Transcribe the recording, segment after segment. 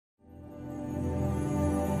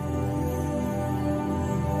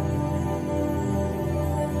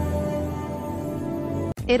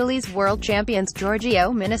Italy's world champions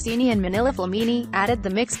Giorgio, Minisini and Manila Flamini added the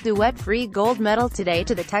mixed duet free gold medal today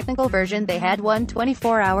to the technical version they had won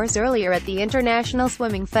 24 hours earlier at the International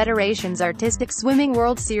Swimming Federation's Artistic Swimming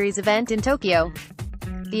World Series event in Tokyo.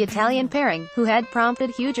 The Italian pairing, who had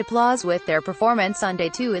prompted huge applause with their performance on day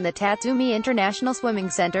 2 in the Tatsumi International Swimming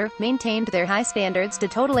Centre, maintained their high standards to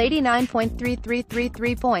total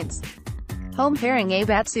 89.3333 points. Home pairing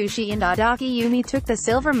Atsushi and Adachi Yumi took the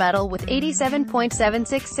silver medal with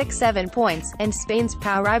 87.7667 points, and Spain's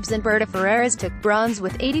Pau Ribes and Berta Ferreras took bronze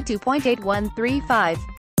with 82.8135.